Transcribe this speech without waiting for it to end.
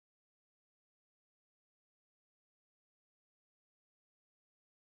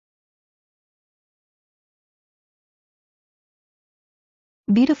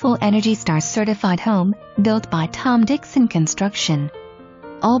Beautiful Energy Star certified home, built by Tom Dixon Construction.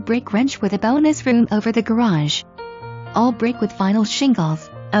 All brick ranch with a bonus room over the garage. All brick with vinyl shingles,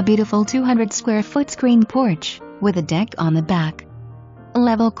 a beautiful 200 square foot screen porch, with a deck on the back. A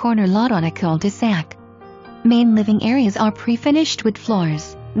level corner lot on a cul-de-sac. Main living areas are pre-finished wood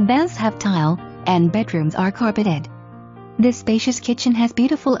floors, baths have tile, and bedrooms are carpeted. This spacious kitchen has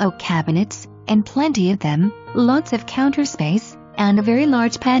beautiful oak cabinets, and plenty of them, lots of counter space, and a very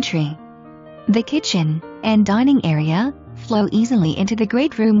large pantry. The kitchen and dining area flow easily into the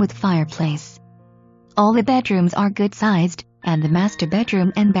great room with fireplace. All the bedrooms are good-sized, and the master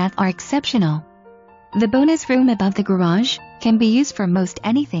bedroom and bath are exceptional. The bonus room above the garage can be used for most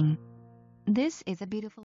anything. This is a beautiful